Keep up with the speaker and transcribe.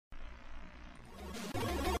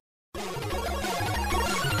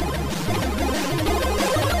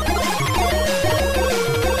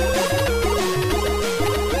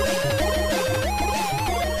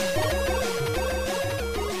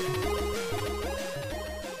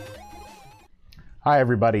Hi,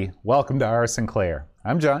 everybody. Welcome to R. Sinclair.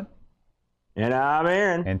 I'm John. And I'm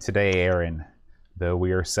Aaron. And today, Aaron, though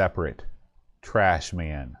we are separate, Trash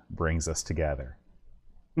Man brings us together.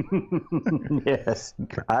 Yes,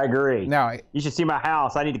 I agree. Now, you should see my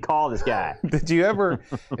house. I need to call this guy. Did you ever,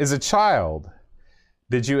 as a child,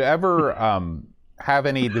 did you ever have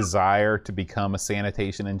any desire to become a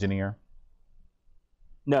sanitation engineer?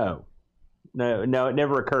 No, it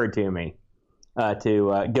never occurred to me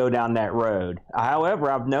to go down that road. However,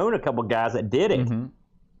 I've known a couple guys that did it,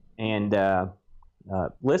 and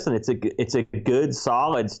listen, it's a good,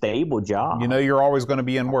 solid, stable job. You know, you're always going to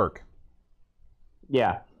be in work.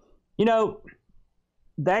 Yeah, you know,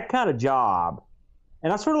 that kind of job,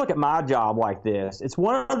 and I sort of look at my job like this. It's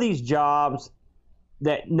one of these jobs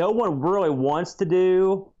that no one really wants to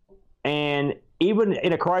do, and even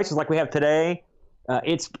in a crisis like we have today,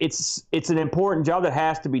 it's an important job that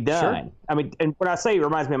has to be done. Sure. I mean, and when I say it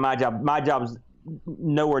reminds me of my job's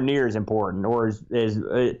nowhere near as important or as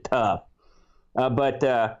tough.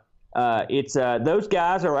 But it's those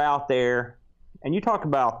guys are out there, and you talk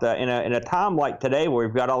about in a time like today where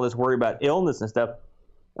we've got all this worry about illness and stuff.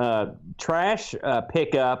 Trash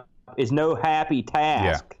pickup is no happy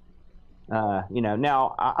task. Yeah.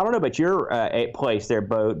 Now I don't know about your place there,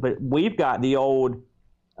 Boat, but we've got the old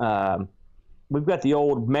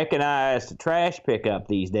mechanized trash pickup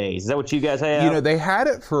these days. Is that what you guys have? You know, they had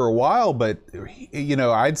it for a while, but, you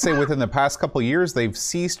know, I'd say within the past couple of years, they've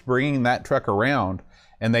ceased bringing that truck around,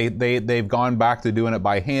 and they've gone back to doing it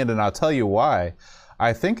by hand, and I'll tell you why.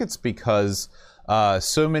 I think it's because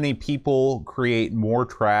so many people create more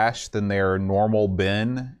trash than their normal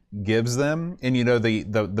bin gives them, and, you know,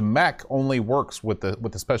 the mech only works with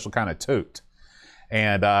the special kind of tote.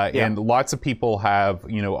 And lots of people have,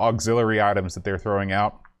 you know, auxiliary items that they're throwing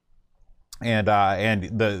out. And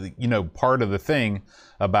the, you know, part of the thing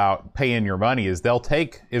about paying your money is they'll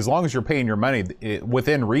take, as long as you're paying your money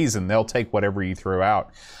within reason, they'll take whatever you throw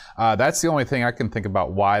out. That's the only thing I can think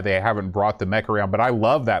about why they haven't brought the mech around. But I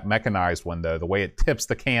love that mechanized one, though, the way it tips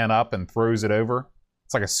the can up and throws it over.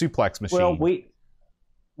 It's like a suplex machine. Well,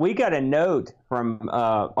 we got a note from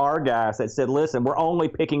our guys that said, listen, we're only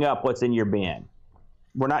picking up what's in your bin.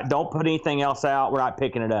 Don't put anything else out. We're not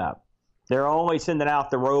picking it up. They're only sending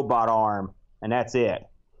out the robot arm, and that's it.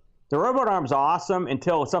 The robot arm's awesome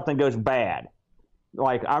until something goes bad.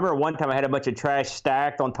 Like, I remember one time I had a bunch of trash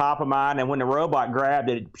stacked on top of mine, and when the robot grabbed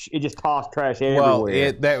it, it just tossed trash everywhere.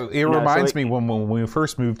 Well, it reminds me when we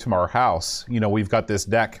first moved to our house, you know, we've got this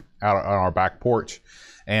deck out on our back porch,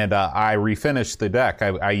 and I refinished the deck.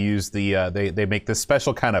 I used they make this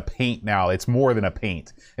special kind of paint now. It's more than a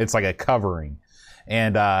paint. It's like a covering.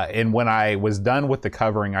 And when I was done with the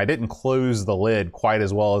covering, I didn't close the lid quite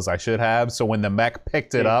as well as I should have. So when the mech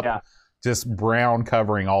picked it up, just brown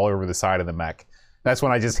covering all over the side of the mech. That's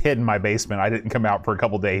when I just hid in my basement. I didn't come out for a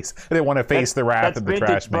couple days. I didn't want to face the wrath of the trash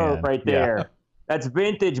man. That's vintage Boat right there. Yeah. That's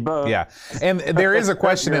vintage Boat. Yeah. And there is a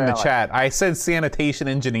question in the chat. I said sanitation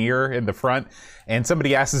engineer in the front, and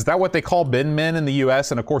somebody asked, is that what they call bin men in the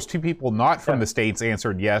U.S.? And, of course, two people not from the States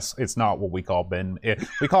answered, yes, it's not what we call bin.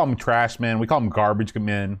 We call them trash men. We call them garbage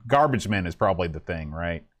men. Garbage men is probably the thing,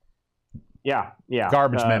 right? Yeah.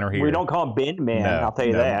 Garbage men are here. We don't call them bin men, I'll tell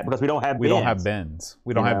you that, because we don't have bins. We don't have bins.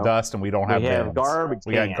 We don't have dust, and we don't have bins. We have garbage.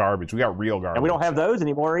 We got garbage. We got real garbage. And we don't have those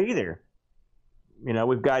anymore either. You know,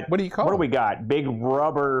 we've got... What do you call What do we got? Big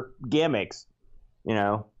rubber gimmicks, you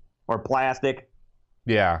know, or plastic.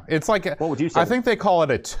 Yeah. It's like... What would you say? I think they call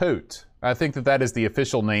it a tote. I think that is the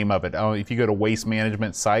official name of it. If you go to waste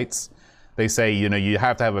management sites, they say, you know, you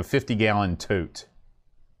have to have a 50-gallon tote.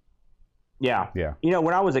 Yeah. Yeah. You know,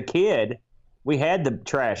 when I was a kid, we had the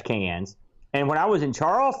trash cans. And when I was in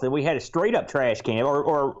Charleston, we had a straight-up trash can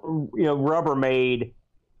or you know, Rubbermaid.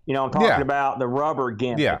 You know, I'm talking about the rubber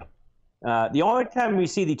gimmick. Yeah. The only time we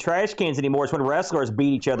see the trash cans anymore is when wrestlers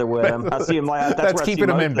beat each other with them. I see them like that's keeping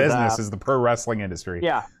them in business. Is the pro wrestling industry?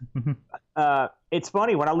 Yeah. It's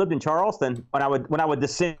funny when I lived in Charleston, when I would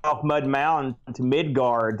descend off Mud Mountain to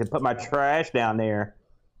Midgard to put my trash down there,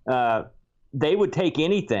 they would take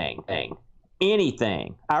anything.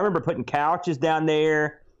 I remember putting couches down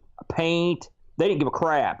there, paint. They didn't give a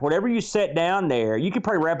crap. Whatever you set down there, you could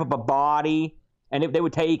probably wrap up a body. And if they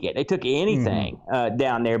would take it, they took anything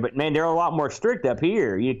down there. But man, they're a lot more strict up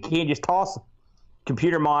here. You can't just toss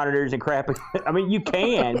computer monitors and crap. I mean, you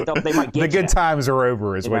can. They might get the good times are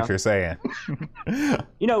over, is what you're saying.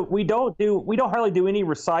 You know, we don't hardly do any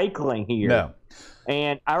recycling here. No.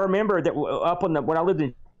 And I remember that up on when I lived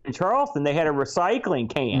in Charleston, they had a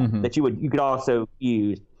recycling can that you could also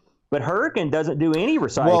use. But Hurricane doesn't do any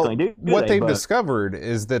recycling, do what they? they've discovered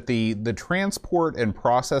is that the transport and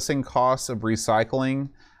processing costs of recycling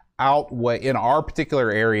in our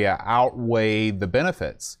particular area outweigh the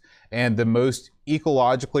benefits. And the most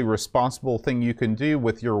ecologically responsible thing you can do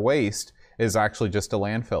with your waste is actually just to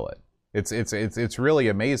landfill it. It's really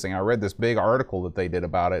amazing. I read this big article that they did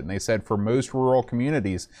about it, and they said for most rural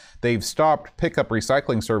communities, they've stopped pickup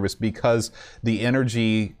recycling service because the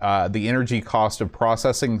energy cost of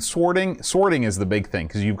processing, sorting is the big thing,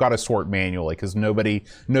 because you've got to sort manually because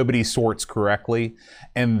nobody sorts correctly,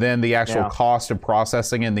 and then the actual cost of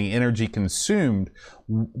processing and the energy consumed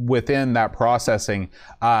within that processing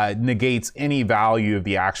negates any value of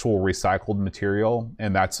the actual recycled material,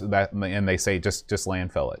 and and they say just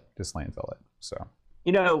landfill it. So,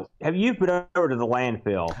 have you been over to the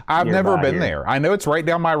landfill? I've never been there. I know it's right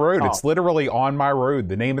down my road. It's literally on my road.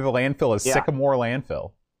 The name of the landfill is Sycamore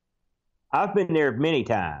Landfill. I've been there many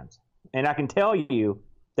times, and I can tell you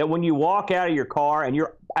that when you walk out of your car and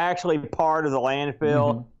you're actually part of the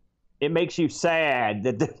landfill, it makes you sad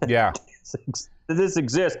that this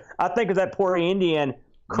exists. I think of that poor Indian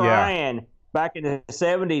crying back in the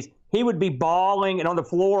 70s. He would be bawling and on the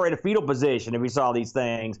floor in a fetal position if he saw these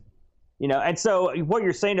things. And so what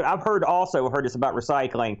you're saying, I've heard this about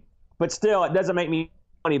recycling, but still, it doesn't make me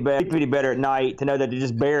any better at night to know that they're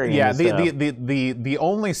just burying. Yeah, the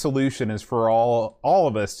only solution is for all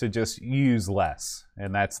of us to just use less,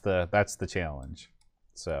 and that's the challenge.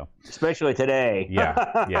 So especially today.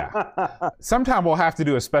 Yeah. Sometime we'll have to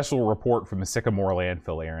do a special report from the Sycamore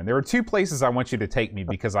landfill, Aaron. There are two places I want you to take me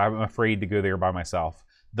because I'm afraid to go there by myself: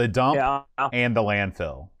 the dump and the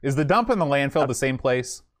landfill. Is the dump and the landfill the same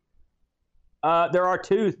place? There are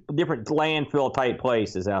two different landfill type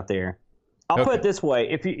places out there. I'll put it this way: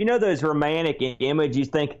 if you know those romantic images, you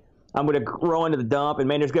think I'm going to roll into the dump and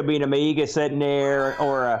man, there's going to be an Amiga sitting there,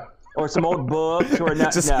 or some old books, or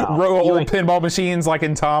just row old pinball machines like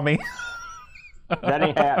in Tommy. That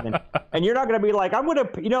ain't happening. And you're not going to be like, I'm going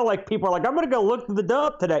to, like people are like, I'm going to go look through the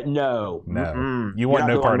dump today. No. You want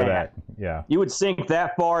no part of that. Yeah. You would sink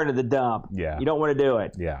that far into the dump. Yeah. You don't want to do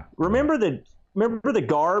it. Yeah. Remember the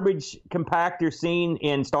garbage compactor scene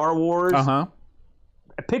in Star Wars? Uh-huh.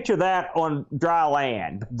 Picture that on dry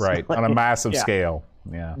land. Right. On a massive scale.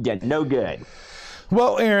 Yeah. Yeah, no good.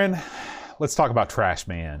 Well, Aaron, let's talk about Trash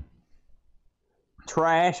Man.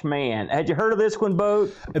 Trash Man. Had you heard of this one,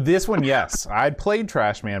 Boat? This one, yes. I'd played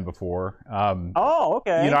Trash Man before.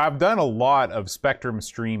 Okay. I've done a lot of Spectrum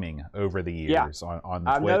streaming over the years on Twitch.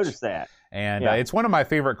 I've noticed that. And it's one of my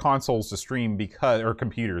favorite consoles to stream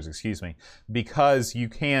computers, because you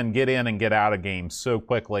can get in and get out of games so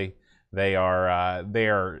quickly. They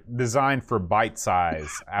are designed for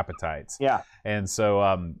bite-size appetites. Yeah. And so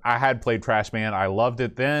I had played Trash Man. I loved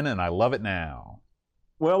it then, and I love it now.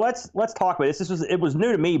 Well, let's talk about this. It was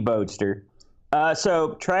new to me, Boatster.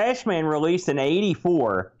 So Trash Man released in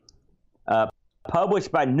 '84,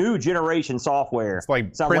 published by New Generation Software. It's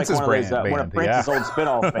like Sounds Prince's like one of Prince's old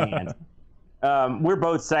spinoff bands. We're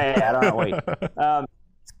both sad, aren't we?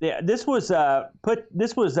 This was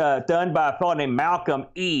done by a fellow named Malcolm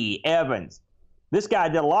E. Evans. This guy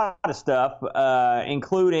did a lot of stuff,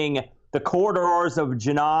 including The Corridors of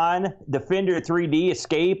Janan, Defender 3D,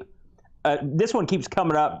 Escape. This one keeps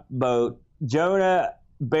coming up, Boat. Jonah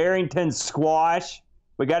Barrington Squash.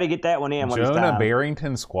 We got to get that one in. Jonah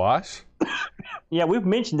Barrington Squash? Yeah, we've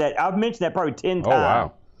mentioned that. I've mentioned that probably 10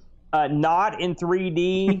 times. Oh, wow. Not in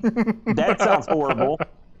 3D. That sounds horrible.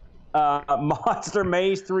 Monster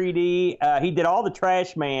Maze 3D. He did all the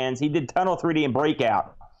Trash Mans. He did Tunnel 3D and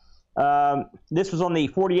Breakout. This was on the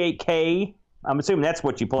 48K. I'm assuming that's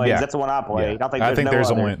what you played. Yeah. That's the one I played. Yeah. I think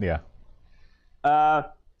there's only.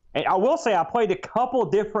 And I will say I played a couple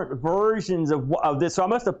different versions of this, so I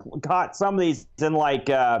must have caught some of these in like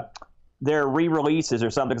their re-releases or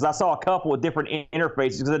something, because I saw a couple of different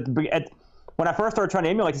interfaces. When I first started trying to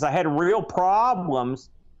emulate this, I had real problems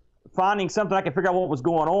finding something I could figure out what was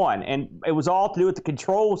going on, and it was all to do with the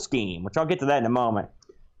control scheme, which I'll get to that in a moment.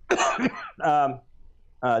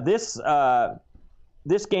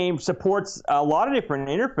 This game supports a lot of different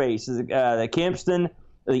interfaces. The Kempston,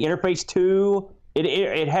 the Interface 2.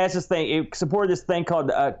 It has this thing. It supported this thing called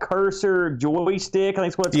a cursor joystick. I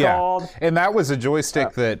think that's what it's called. And that was a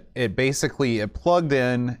joystick that it plugged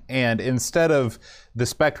in, and instead of the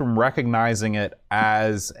Spectrum recognizing it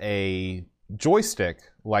as a joystick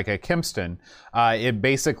like a Kempston, it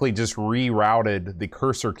basically just rerouted the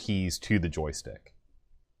cursor keys to the joystick.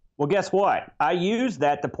 Well, guess what? I used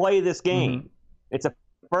that to play this game. Mm-hmm. It's the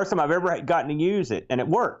first time I've ever gotten to use it, and it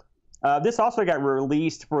worked. This also got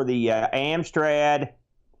released for the Amstrad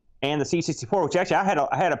and the C64, which actually I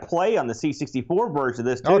had a play on the C64 version of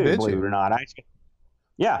this too, Oh, did believe you? it or not.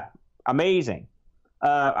 Yeah, amazing.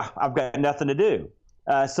 I've got nothing to do.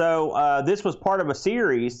 So this was part of a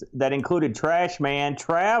series that included Trash Man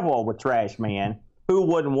Travel with Trash Man. Who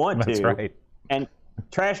wouldn't want That's to? right. And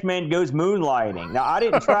Trash Man goes moonlighting. Now, I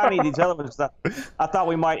didn't try any of these other ones. I thought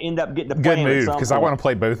we might end up getting to play Good them at move, some because I point. want to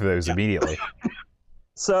play both of those immediately.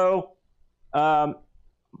 So,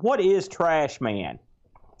 what is Trash Man?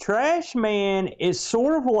 Trash Man is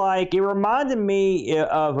sort of like, it reminded me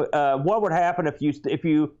of what would happen if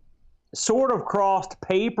you sort of crossed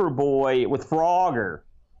Paperboy with Frogger.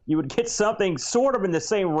 You would get something sort of in the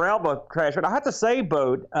same realm of Trash Man. I have to say,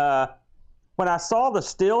 Boat, when I saw the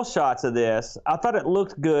still shots of this, I thought it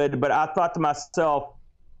looked good, but I thought to myself,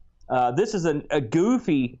 this is a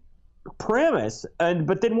goofy premise.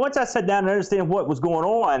 But then once I sat down and understand what was going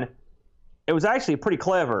on, it was actually pretty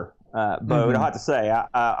clever, Bo, I have to say.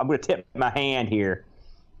 I'm going to tip my hand here.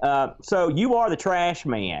 So you are the Trash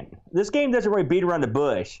Man. This game doesn't really beat around the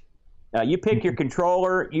bush. You pick your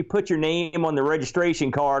controller, you put your name on the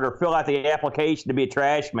registration card or fill out the application to be a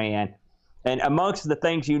Trash Man. And amongst the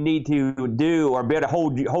things you need to do or be able to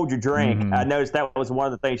hold your drink, I noticed that was one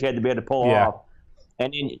of the things you had to be able to pull off.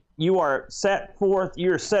 And then you're set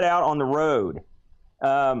out on the road.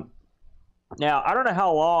 Now, I don't know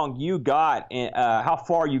how long you got, how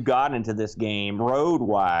far you got into this game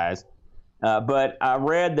road-wise, but I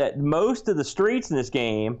read that most of the streets in this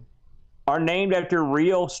game are named after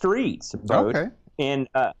real streets. Okay. In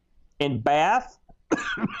Bath, do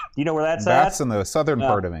you know where that's at? That's in the southern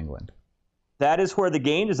part of England. That is where the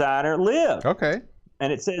game designer lived. Okay.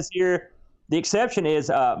 And it says here, the exception is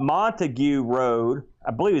Montague Road.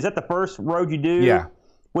 I believe, is that the first road you do? Yeah.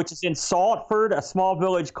 Which is in Saltford, a small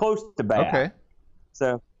village close to Bath. Okay.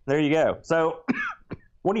 So there you go. So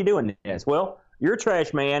what are you doing this? Well, you're a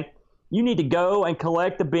Trash Man. You need to go and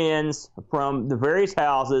collect the bins from the various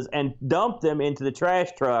houses and dump them into the trash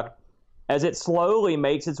truck as it slowly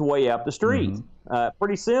makes its way up the street.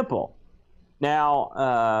 Pretty simple.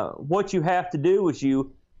 Now, what you have to do is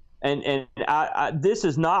this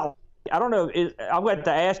is not, I don't know, I'm going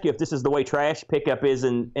to ask you if this is the way trash pickup is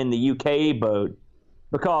in the UK, Boat,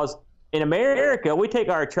 because in America, we take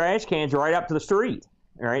our trash cans right up to the street,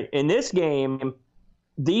 all right? In this game,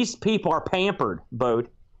 these people are pampered,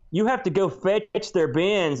 Boat. You have to go fetch their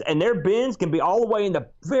bins, and their bins can be all the way in the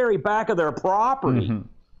very back of their property.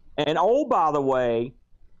 And oh, by the way,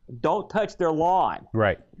 don't touch their lawn.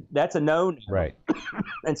 Right. That's a no-no. Right.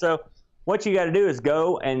 And so what you got to do is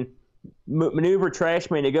go and maneuver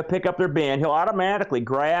Trash Man to go pick up their bin. He'll automatically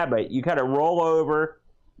grab it. You kind of roll over.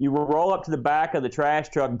 You will roll up to the back of the trash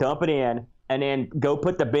truck, dump it in, and then go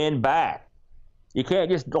put the bin back. You can't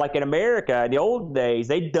just, like in America, in the old days,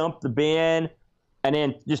 they dumped the bin and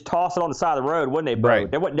then just toss it on the side of the road, wouldn't they, Bo?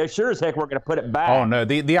 Right. They sure as heck weren't going to put it back. Oh no,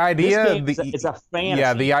 the idea it's a fantasy.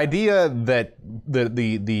 Yeah, the idea that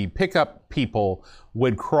the pickup people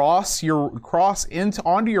would cross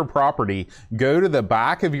onto your property, go to the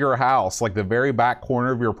back of your house, like the very back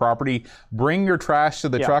corner of your property, bring your trash to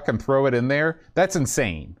the truck and throw it in there. That's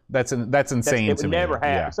insane. That's insane It to would me. never happen.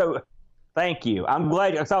 Yeah. So thank you. I'm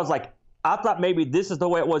glad. So I was like, I thought maybe this is the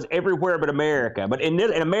way it was everywhere but America. But in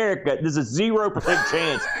America, there's a 0%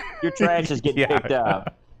 chance your trash is getting picked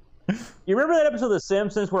up. You remember that episode of The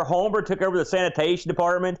Simpsons where Homer took over the sanitation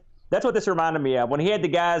department? That's what this reminded me of. When he had the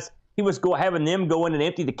guys, he was having them go in and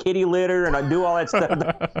empty the kitty litter and do all that stuff.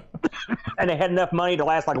 And they had enough money to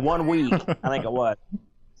last like 1 week, I think it was.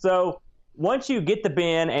 So once you get the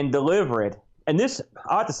bin and deliver it, and this,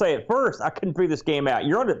 I have to say at first, I couldn't figure this game out.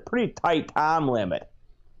 You're on a pretty tight time limit.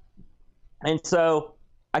 And so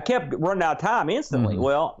I kept running out of time instantly.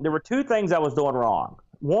 Well, there were two things I was doing wrong.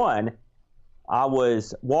 One, I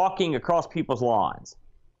was walking across people's lawns.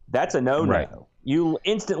 That's a no-no. Right. You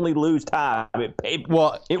instantly lose time. It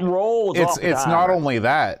rolls it's off the it's timer. not only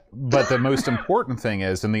that, but the most important thing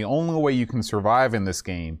is, and the only way you can survive in this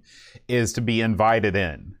game is to be invited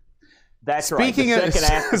in. That's Speaking right.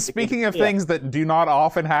 speaking of things that do not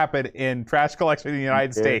often happen in trash collection in the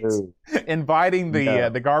United States, inviting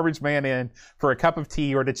the garbage man in for a cup of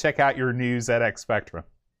tea or to check out your news at X Spectrum,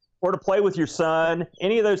 or to play with your son,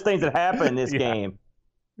 any of those things that happen in this game.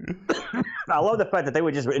 I love the fact that they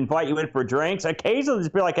would just invite you in for drinks. Occasionally,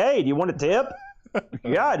 just be like, "Hey, do you want a tip?"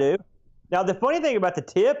 Yeah, I do. Now, the funny thing about the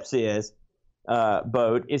tips is,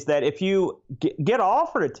 Boat, is that if you get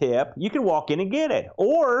offered a tip, you can walk in and get it,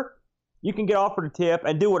 or you can get offered a tip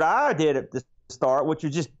and do what I did at the start, which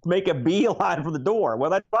is just make a beeline for the door.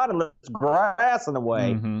 Well, that's fine unless there's grass in the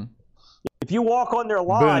way. If you walk on their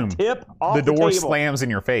lawn, boom, tip off the door table. slams in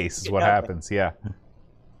your face is what happens. Yeah.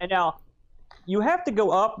 And now you have to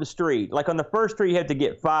go up the street. Like on the first street, you have to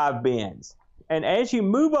get 5 bends. And as you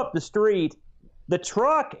move up the street, the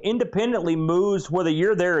truck independently moves whether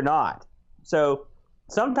you're there or not. So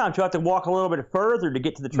sometimes you have to walk a little bit further to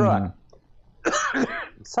get to the truck.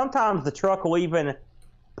 Sometimes the truck will even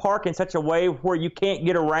park in such a way where you can't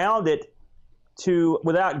get around it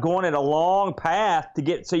without going at a long path to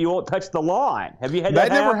get so you won't touch the lawn. Have you had that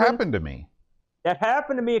never happened to me. That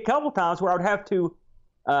happened to me a couple times where I would have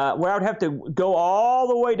to go all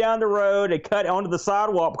the way down the road and cut onto the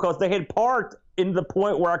sidewalk because they had parked in the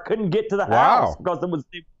point where I couldn't get to the house because it was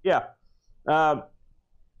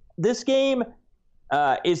this game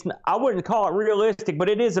I wouldn't call it realistic, but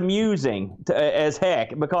it is amusing as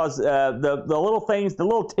heck because the little things, the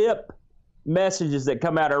little tip messages that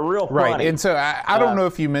come out are real funny. Right, and so I don't know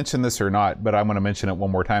if you mentioned this or not, but I'm going to mention it one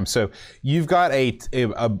more time. So you've got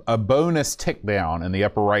a bonus tick down in the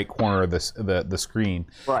upper right corner of the screen,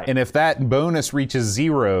 right? And if that bonus reaches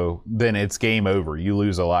 0, then it's game over. You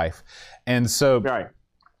lose a life, and so right.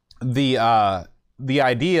 The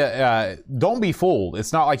idea, don't be fooled.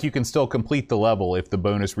 It's not like you can still complete the level if the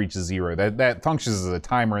bonus reaches 0. That functions as a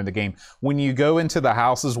timer in the game. When you go into the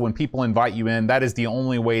houses, when people invite you in, that is the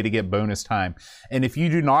only way to get bonus time. And if you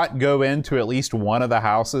do not go into at least one of the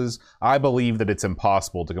houses, I believe that it's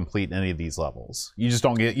impossible to complete any of these levels. You just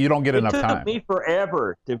don't get enough time. It took me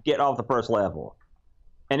forever to get off the first level.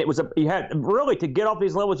 And you had really to get off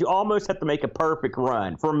these levels, you almost have to make a perfect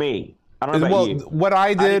run for me. I don't know about you. What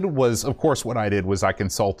I did was I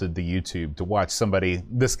consulted the YouTube to watch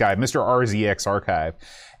this guy, Mr. RZX Archive.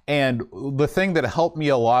 And the thing that helped me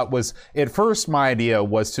a lot was, at first my idea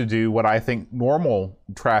was to do what I think normal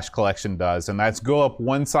trash collection does, and that's go up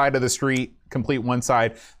one side of the street, complete one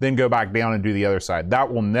side, then go back down and do the other side.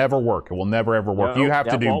 That will never work. It will never, ever work. You have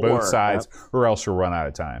to do both sides or else you'll run out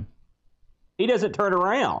of time. He doesn't turn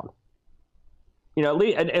around. You know,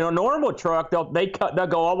 in a normal truck, they'll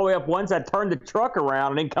go all the way up one side, turn the truck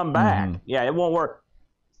around, and then come back. Mm-hmm. Yeah, it won't work.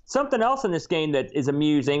 Something else in this game that is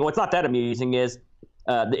amusing, well, it's not that amusing, is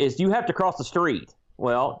you have to cross the street.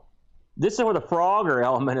 Well, this is where the Frogger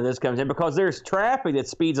element of this comes in because there's traffic that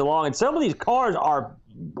speeds along, and some of these cars are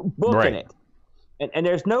booking it. And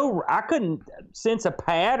there's I couldn't sense a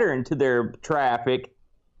pattern to their traffic.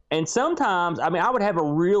 And sometimes, I would have a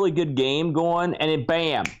really good game going, and then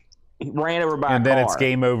bam, ran over by a car. And then it's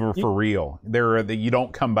game over for real. You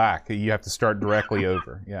don't come back. You have to start directly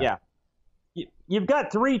over. Yeah. You've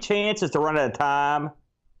got 3 chances to run at a time.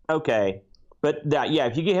 Okay. But,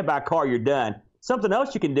 if you get hit by a car, you're done. Something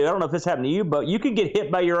else you can do, I don't know if this happened to you, but you can get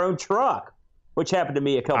hit by your own truck, which happened to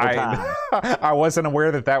me a couple times. I wasn't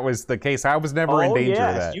aware that was the case. I was never in danger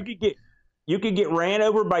of that. You could get ran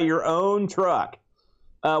over by your own truck.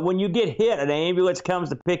 When you get hit, an ambulance comes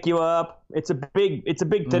to pick you up. It's a big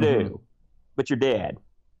to-do, but you're dead.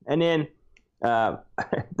 And then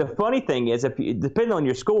the funny thing is, depending on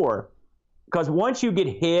your score, because once you get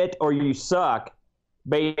hit or you suck,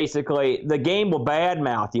 basically the game will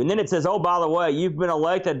badmouth you. And then it says, oh, by the way, you've been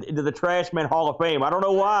elected into the Trashman Hall of Fame. I don't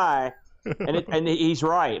know why. And he's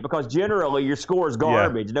right, because generally your score is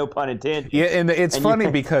garbage, no pun intended. Yeah, and it's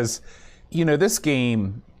funny because, this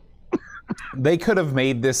game... They could have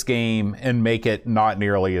made this game and make it not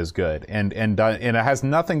nearly as good, and it has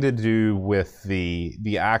nothing to do with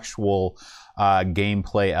the actual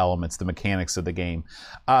gameplay elements, the mechanics of the game.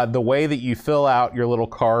 The way that you fill out your little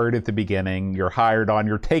card at the beginning, you're hired on,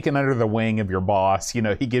 you're taken under the wing of your boss. He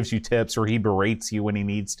gives you tips or he berates you when he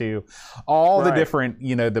needs to. All the different,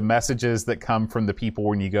 the messages that come from the people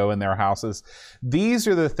when you go in their houses. These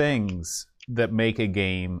are the things that make a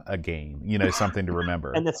game, something to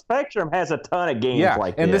remember. And the Spectrum has a ton of games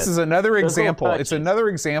like this. And this is another example. It's another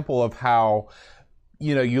example of how,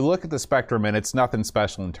 you look at the Spectrum and it's nothing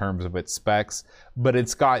special in terms of its specs, but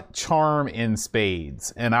it's got charm in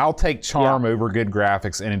spades. And I'll take charm over good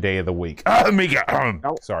graphics any day of the week.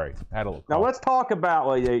 Sorry, I had a little. Now let's talk about,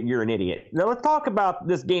 well, you're an idiot. Now let's talk about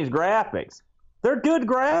this game's graphics. They're good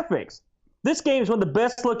graphics. This game's one of the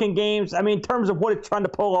best looking games, in terms of what it's trying to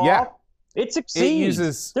pull off. It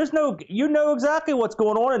succeeds. You know exactly what's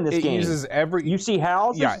going on in this game. You see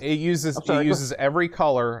houses? Yeah, it uses every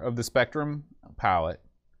color of the Spectrum palette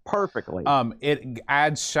perfectly. It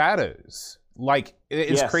adds shadows. Like,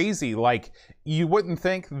 it's crazy. Like, you wouldn't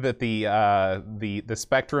think that the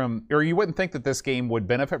Spectrum, or you wouldn't think that this game would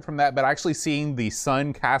benefit from that, but actually seeing the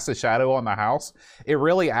sun cast a shadow on the house, it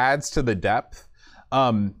really adds to the depth.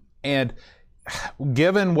 And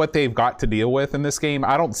given what they've got to deal with in this game,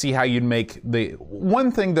 I don't see how you'd make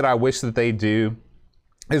one thing that I wish that they do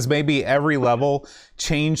is maybe every level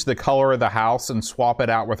change the color of the house and swap it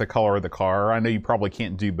out with the color of the car. I know you probably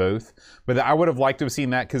can't do both, but I would have liked to have seen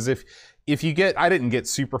that, because if you get, I didn't get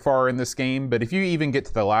super far in this game, but if you even get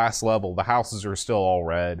to the last level, the houses are still all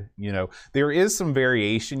red. You know, there is some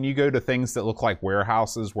variation. You go to things that look like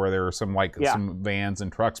warehouses where there are some some vans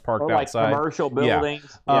and trucks parked or like outside. Commercial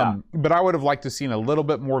buildings. But I would have liked to have seen a little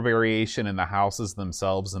bit more variation in the houses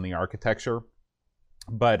themselves and the architecture.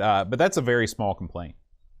 But that's a very small complaint.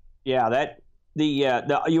 Yeah, that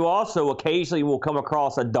you also occasionally will come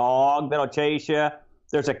across a dog that'll chase you.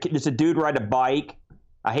 There's a dude riding a bike.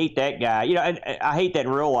 I hate that guy. You know, and I hate that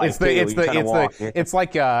in real life. It's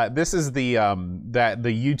like this is the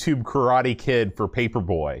YouTube Karate Kid for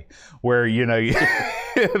Paperboy, where you know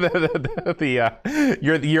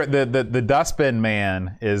the dustbin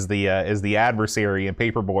man is the adversary in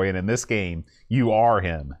Paperboy, and in this game you are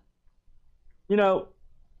him. You know,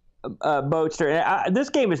 Boatster, this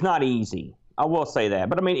game is not easy. I will say that,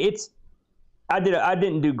 but I mean, I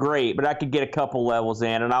didn't do great, but I could get a couple levels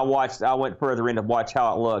in, and I went further in to watch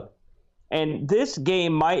how it looked. And this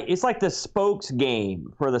game it's like the Spokes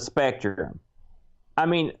game for the Spectrum. I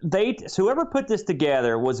mean, whoever put this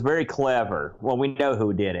together was very clever. Well, we know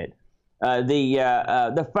who did it.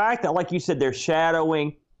 The fact that, like you said, they're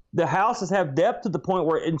shadowing. The houses have depth to the point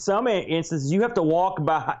where, in some instances, you have to walk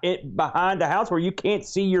behind the house where you can't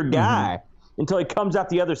see your guy until he comes out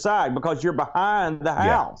the other side because you're behind the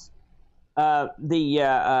house.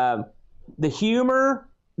 The humor,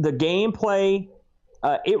 the gameplay,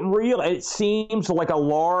 it seems like a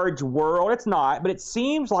large world. It's not, but it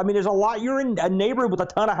seems like, I mean, there's a lot. You're in a neighborhood with a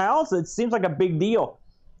ton of houses. It seems like a big deal.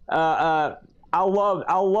 I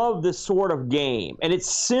love this sort of game, and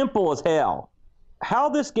it's simple as hell. How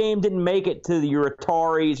this game didn't make it to your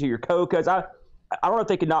Ataris or your Cocas, I don't know if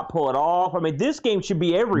they could not pull it off. I mean, this game should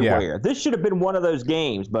be everywhere. Yeah. This should have been one of those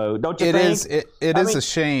games, Bo. Don't you think? It is a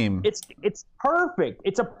shame. It's perfect.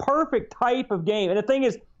 It's a perfect type of game. And the thing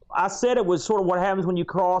is, I said it was sort of what happens when you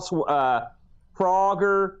cross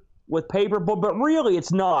Frogger with Paperboy, but really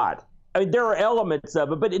it's not. I mean, there are elements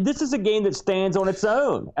of it, but this is a game that stands on its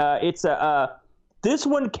own. This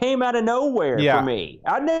one came out of nowhere for me.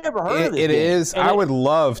 I never heard of this game. It is. I would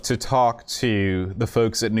love to talk to the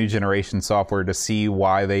folks at New Generation Software to see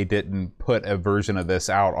why they didn't put a version of this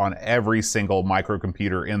out on every single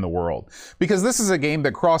microcomputer in the world. Because this is a game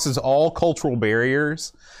that crosses all cultural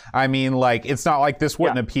barriers. I mean, like, it's not like this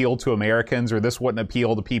wouldn't appeal to Americans or this wouldn't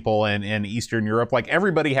appeal to people in Eastern Europe. Like,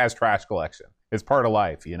 everybody has trash collection. It's part of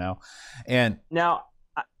life, you know? And now,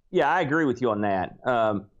 I agree with you on that.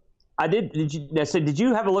 I did. Did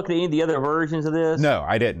you have a look at any of the other versions of this? No,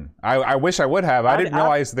 I didn't. I wish I would have. I didn't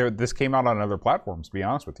realize this came out on other platforms, to be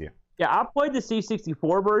honest with you. Yeah, I played the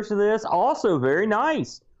C64 version of this. Also very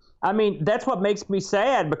nice. I mean, that's what makes me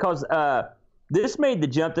sad, because this made the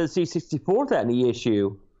jump to the C64 without any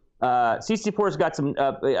issue. C64's got some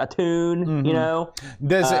a tune, you know.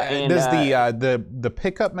 Does the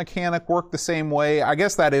pickup mechanic work the same way? I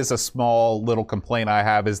guess that is a small little complaint I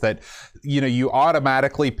have, is that you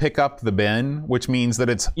automatically pick up the bin, which means that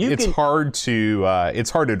it's hard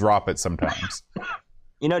to drop it sometimes.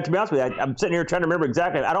 To be honest with you, I'm sitting here trying to remember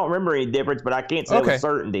exactly. I don't remember any difference, but I can't say with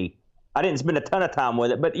certainty. I didn't spend a ton of time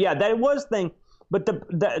with it, but yeah, that was thing. But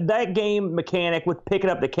that game mechanic with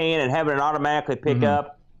picking up the can and having it automatically pick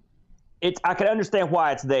up. I can understand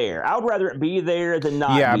why it's there. I would rather it be there than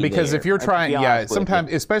not. Yeah, because if you're trying,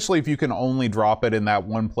 sometimes, especially if you can only drop it in that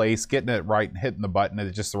one place, getting it right and hitting the button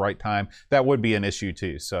at just the right time, that would be an issue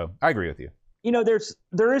too. So I agree with you.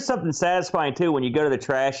 There is something satisfying too when you go to the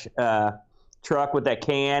trash truck with that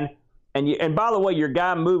can, and by the way, your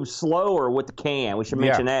guy moves slower with the can. We should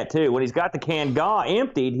mention that too. When he's got the can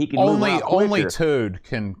emptied, he can move a lot quicker. Only Toad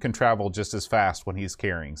can travel just as fast when he's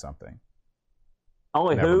carrying something.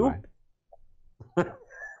 Only Never who? Mind. I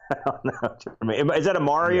don't know. Is that a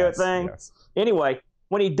Mario thing? Yes. Anyway,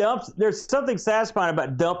 when he dumps, there's something satisfying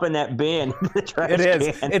about dumping that bin in the trash can. It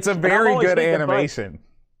is. It's a very good animation.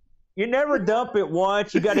 You never dump it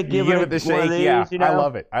once. You got to give it the shake. These, I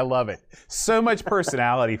love it. I love it. So much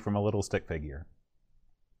personality from a little stick figure.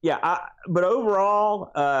 Yeah, but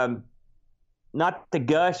overall, not to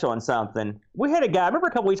gush on something. We had a guy. I remember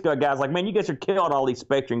a couple weeks ago, a guy was like, "Man, you guys are killing all these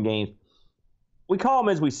Spectrum games." We call them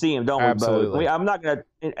as we see them, don't we? Absolutely. I'm not gonna,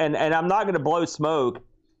 and I'm not gonna blow smoke,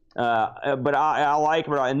 but I like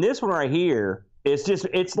them. And this one right here,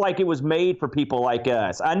 it's like it was made for people like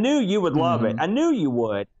us. I knew you would love it. I knew you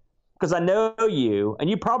would, because I know you, and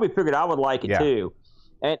you probably figured I would like it too.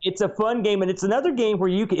 And it's a fun game, and it's another game where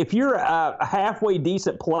you can, if you're a halfway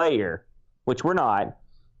decent player, which we're not,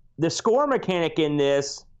 the score mechanic in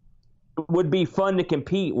this would be fun to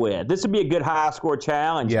compete with. This would be a good high score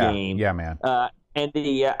challenge game. Yeah, man. And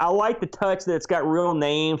I like the touch that it's got real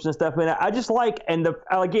names and stuff in it. I just like, and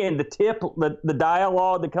the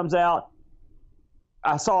dialogue that comes out.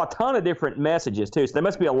 I saw a ton of different messages too, so there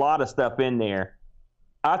must be a lot of stuff in there.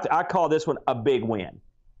 I call this one a big win.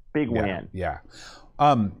 Big win. Yeah.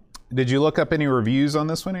 Did you look up any reviews on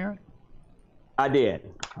this one, Aaron? I did.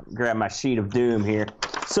 Grab my sheet of doom here.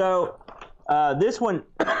 So this one,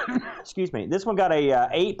 excuse me, this one got a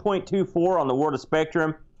 8.24 on the World of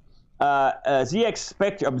Spectrum. ZX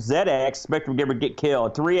Spectrum Get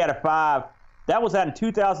Killed, 3 out of 5. That was out in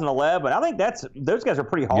 2011. I think those guys are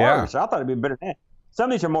pretty harsh. Yeah. So I thought it'd be better than that. Some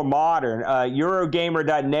of these are more modern.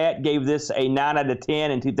 Eurogamer.net gave this a 9 out of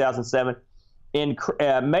 10 in 2007. In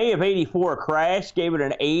May of '84, Crash gave it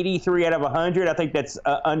an 83 out of 100. I think that's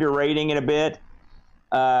underrating it a bit.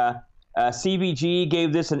 CVG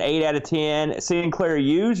gave this an 8 out of 10. Sinclair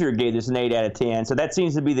User gave this an 8 out of 10. So that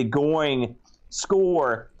seems to be the going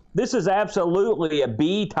score. This is absolutely a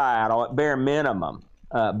B title at bare minimum,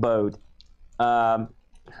 Boat.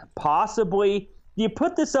 Possibly, do you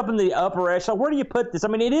put this up in the upper echelon? Where do you put this? I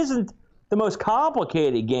mean, it isn't the most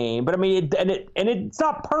complicated game, but I mean, it's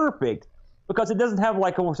not perfect because it doesn't have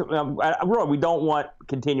like really, we don't want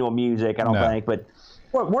continual music, I don't think, but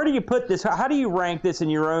where do you put this? How do you rank this in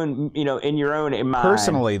your own, in mind?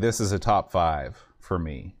 Personally, this is a top 5 for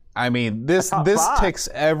me. I mean, this ticks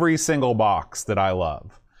every single box that I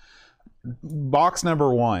love. Box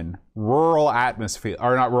number 1, rural atmosphere,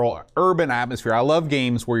 or not rural, urban atmosphere. I love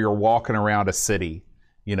games where you're walking around a city,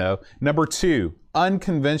 Number 2,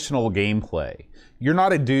 unconventional gameplay. You're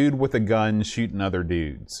not a dude with a gun shooting other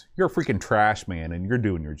dudes. You're a freaking trash man and you're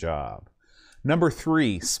doing your job. Number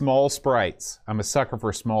 3, small sprites. I'm a sucker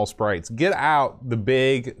for small sprites. Get out the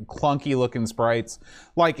big, clunky looking sprites.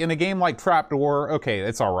 Like in a game like Trapdoor, okay,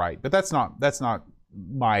 it's all right, but that's not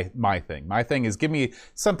my thing. My thing is give me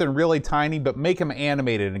something really tiny, but make them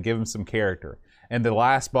animated and give them some character. And the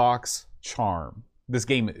last box, charm. This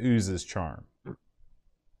game oozes charm.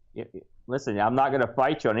 Listen, I'm not going to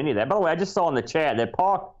fight you on any of that. By the way, I just saw in the chat that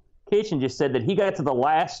Paul Kitchen just said that he got to the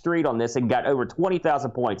last street on this and got over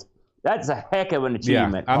 20,000 points. That's a heck of an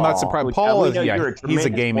achievement. Yeah, I'm not surprised. Paul is, he's a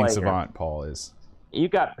gaming player. Savant, Paul is. You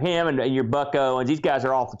got him and your Buck Owens. These guys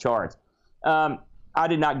are off the charts. I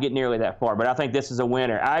did not get nearly that far, but I think this is a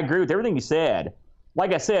winner. I agree with everything you said.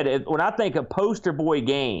 Like I said, when I think a poster boy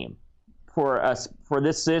game for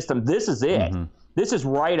this system, this is it. Mm-hmm. This is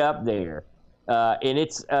right up there. And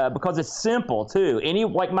it's because it's simple too.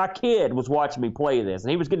 Like my kid was watching me play this, and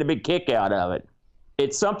he was getting a big kick out of it.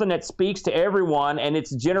 It's something that speaks to everyone, and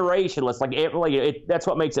it's generationless. That's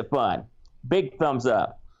what makes it fun. Big thumbs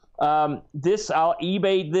up. I'll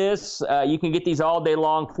eBay this. You can get these all day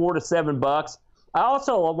long, $4 to $7. I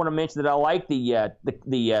also want to mention that I like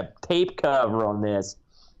the tape cover on this.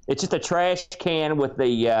 It's just a trash can with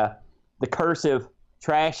the cursive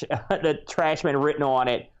the Trashman written on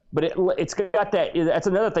it. But it's got that. That's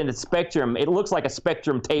another thing. That Spectrum. It looks like a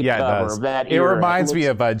Spectrum tape cover of that. It reminds me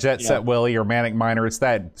of Jet Set Willie or Manic Miner. It's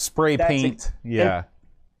that spray paint.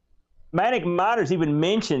 Manic Miner's even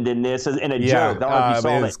mentioned in this in a joke. I don't know if you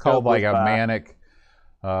saw it's called like a Manic.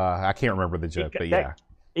 I can't remember the joke, but yeah.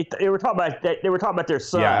 They were talking about that. They were talking about their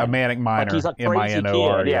son. Yeah, a Manic Miner. Like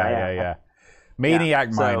MINOR. Yeah.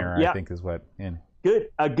 Maniac Miner, I think is what.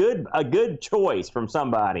 A good choice from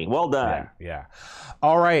somebody. Well done. Yeah.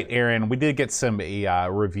 All right, Aaron. We did get some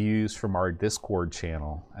reviews from our Discord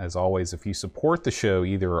channel. As always, if you support the show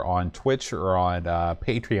either on Twitch or on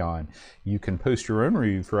Patreon, you can post your own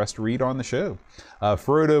review for us to read on the show.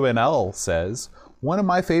 Frodo NL says, one of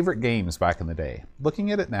my favorite games back in the day.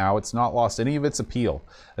 Looking at it now, it's not lost any of its appeal.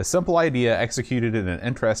 A simple idea executed in an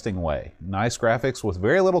interesting way. Nice graphics with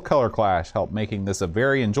very little color clash help making this a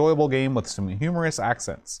very enjoyable game with some humorous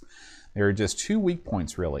accents. There are just 2 weak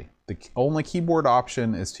points really. The only keyboard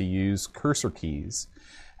option is to use cursor keys.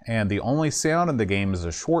 And the only sound in the game is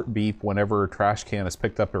a short beep whenever a trash can is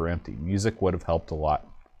picked up or empty. Music would have helped a lot.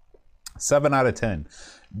 7 out of 10.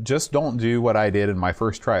 Just don't do what I did in my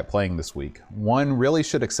first try at playing this week. One really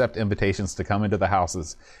should accept invitations to come into the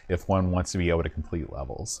houses if one wants to be able to complete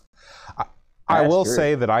levels. I will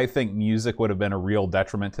say that I think music would have been a real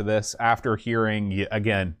detriment to this after hearing,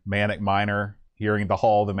 again, Manic Miner, hearing The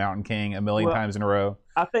Hall of the Mountain King a million times in a row.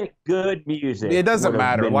 I think good music. It doesn't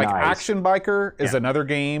matter. Like nice. Action Biker is another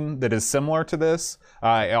game that is similar to this.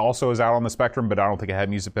 It also is out on the Spectrum, but I don't think it had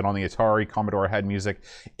music. But on the Atari, Commodore had music.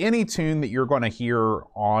 Any tune that you're going to hear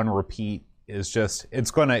on repeat is just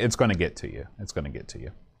it's going to get to you. It's going to get to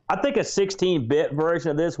you. I think a 16-bit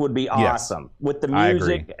version of this would be awesome with the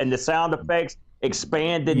music and the sound effects.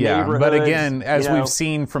 expanded Yeah, neighborhoods. but again, as you know? we've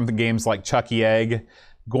seen from the games like Chucky Egg,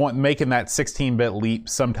 making that 16-bit leap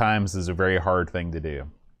sometimes is a very hard thing to do.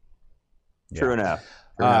 True enough.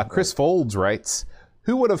 True enough. Chris Folds writes,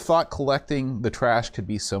 "Who would have thought collecting the trash could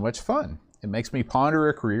be so much fun? It makes me ponder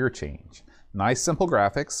a career change. Nice simple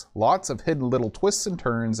graphics, lots of hidden little twists and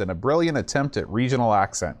turns, and a brilliant attempt at regional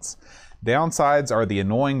accents. Downsides are the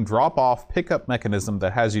annoying drop-off pickup mechanism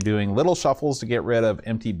that has you doing little shuffles to get rid of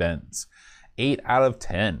empty bins. 8 out of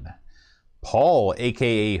 10. Paul,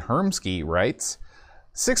 aka Hermsky, writes,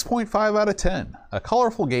 6.5 out of 10. A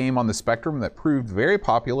colorful game on the Spectrum that proved very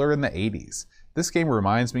popular in the 80s. This game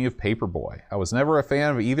reminds me of Paperboy. I was never a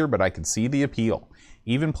fan of either, but I could see the appeal.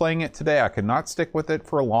 Even playing it today, I could not stick with it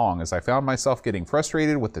for long, as I found myself getting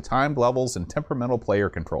frustrated with the timed levels and temperamental player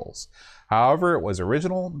controls. However, it was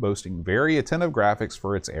original, boasting very attentive graphics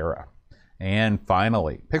for its era." And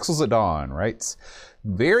finally, Pixels at Dawn writes,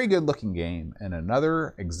 "Very good looking game, and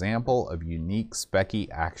another example of unique specky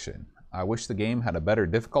action. I wish the game had a better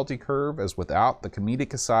difficulty curve, as without the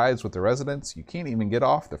comedic asides with the residents, you can't even get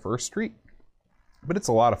off the first street. But it's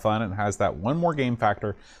a lot of fun and has that one more game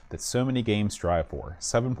factor that so many games strive for.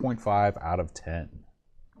 7.5 out of 10.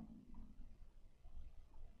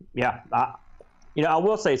 Yeah, I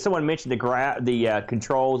will say someone mentioned the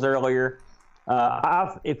controls earlier.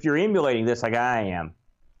 If you're emulating this like I am,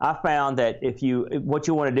 I found that what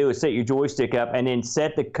you want to do is set your joystick up and then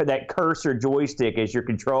set that cursor joystick as your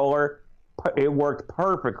controller. It worked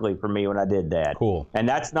perfectly for me when I did that. Cool. And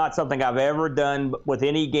that's not something I've ever done with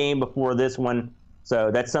any game before this one.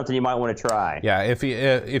 So that's something you might want to try. Yeah, if you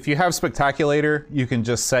have Spectaculator, you can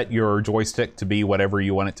just set your joystick to be whatever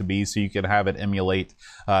you want it to be, so you can have it emulate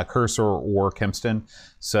Cursor or Kempston.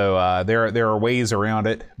 So there are ways around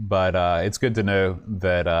it, but it's good to know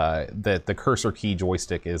that the cursor key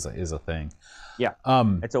joystick is a thing. Yeah,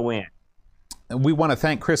 it's a win. We want to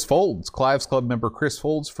thank Chris Folds, Clive's Club member Chris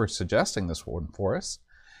Folds, for suggesting this one for us.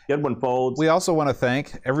 Good one, Folds. We also want to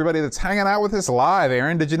thank everybody that's hanging out with us live.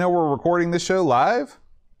 Aaron, did you know we're recording this show live?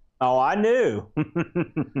 Oh, I knew.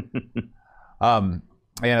 And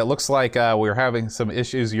it looks like we're having some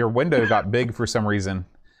issues. Your window got big for some reason.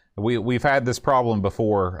 We've had this problem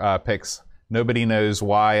before, Pix. Nobody knows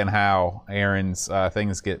why and how Aaron's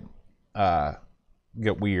things get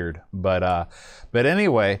weird. But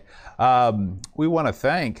anyway, we want to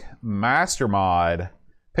thank Mastermod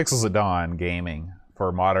Pixels at Dawn Gaming for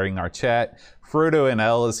moderating our chat. Frodo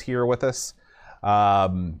NL is here with us.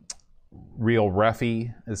 Real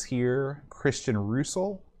Reffy is here. Christian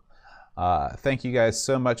Russell. Thank you guys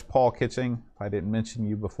so much. Paul Kitching, if I didn't mention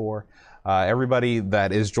you before. Everybody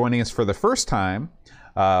that is joining us for the first time,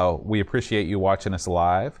 we appreciate you watching us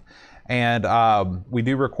live. And we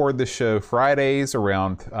do record this show Fridays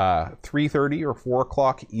around 3:30 or 4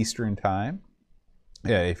 o'clock Eastern Time.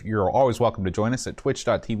 If you're always welcome to join us at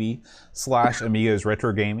twitch.tv/Amigos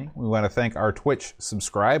Retro Gaming. We want to thank our Twitch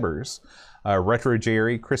subscribers, Retro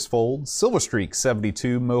Jerry, Chris Folds,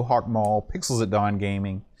 Silverstreak72, Mohawk Mall, Pixels at Dawn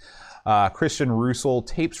Gaming, Christian Russell,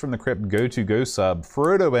 Tapes from the Crypt, Go Sub,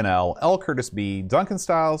 Frodo NL, L Curtis B, Duncan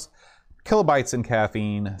Styles, Kilobytes and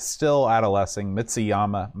Caffeine, Still Adolescing,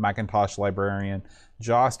 Mitsuyama, Macintosh Librarian,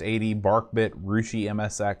 Jost80, Barkbit, Rushi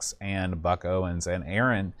MSX, and Buck Owens. And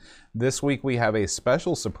Aaron, this week we have a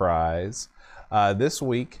special surprise. This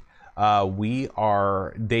week we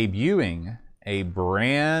are debuting a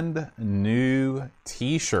brand new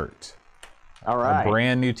t-shirt. All right. A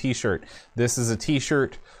brand new t-shirt. This is a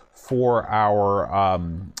t-shirt for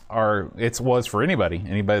it was for anybody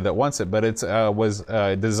that wants it, but it was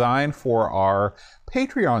designed for our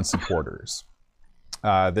Patreon supporters.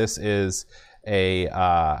 This is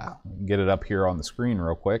get it up here on the screen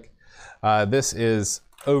real quick. This is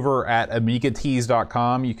over at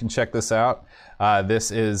AmigaTees.com. You can check this out.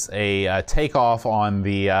 This is a takeoff on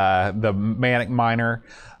the Manic Miner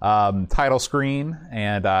title screen,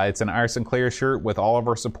 and it's an Ira Sinclair shirt with all of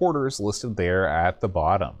our supporters listed there at the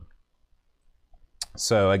bottom.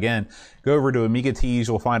 So again, go over to Amiga Tees.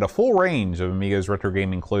 You'll find a full range of Amigos Retro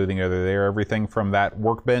Gaming clothing over there. Everything from that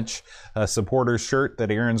Workbench supporters shirt that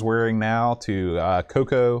Aaron's wearing now to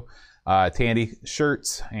Coco Tandy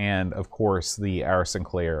shirts, and of course the Ira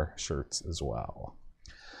Sinclair shirts as well.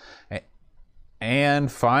 And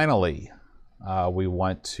finally, we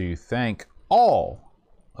want to thank all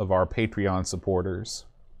of our Patreon supporters.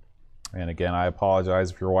 And again, I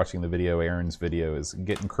apologize if you're watching the video. Aaron's video is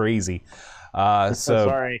getting crazy.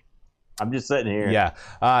 Sorry, I'm just sitting here. Yeah.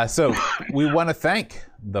 So we want to thank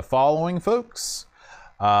the following folks: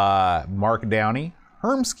 Mark Downey,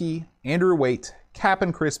 Hermsky, Andrew Waite,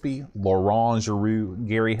 Cap'n Crispy, Laurent Giroux,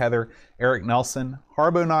 Gary Heather, Eric Nelson,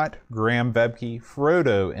 Harbonot, Graham Vebke,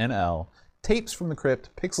 Frodo NL, Tapes from the Crypt,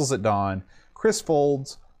 Pixels at Dawn, Chris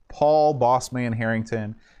Folds, Paul Bossman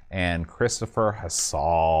Harrington, and Christopher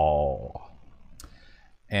Hassall.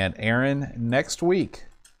 And Aaron, next week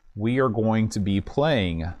we are going to be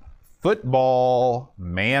playing Football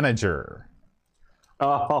Manager.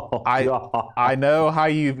 Oh, I know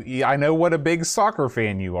I know what a big soccer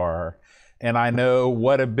fan you are, and I know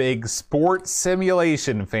what a big sports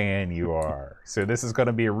simulation fan you are. So this is going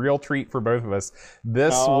to be a real treat for both of us.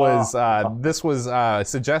 This was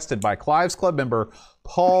suggested by Clive's Club member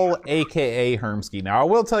Paul, aka Hermsky. Now I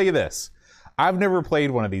will tell you this. I've never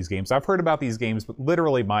played one of these games. I've heard about these games, but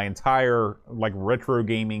literally my entire retro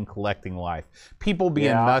gaming collecting life. People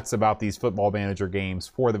being nuts about these Football Manager games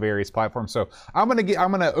for the various platforms. So I'm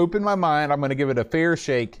gonna open my mind. I'm gonna give it a fair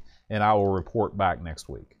shake, and I will report back next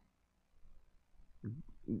week.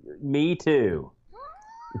 Me too.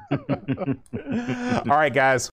 All right, guys.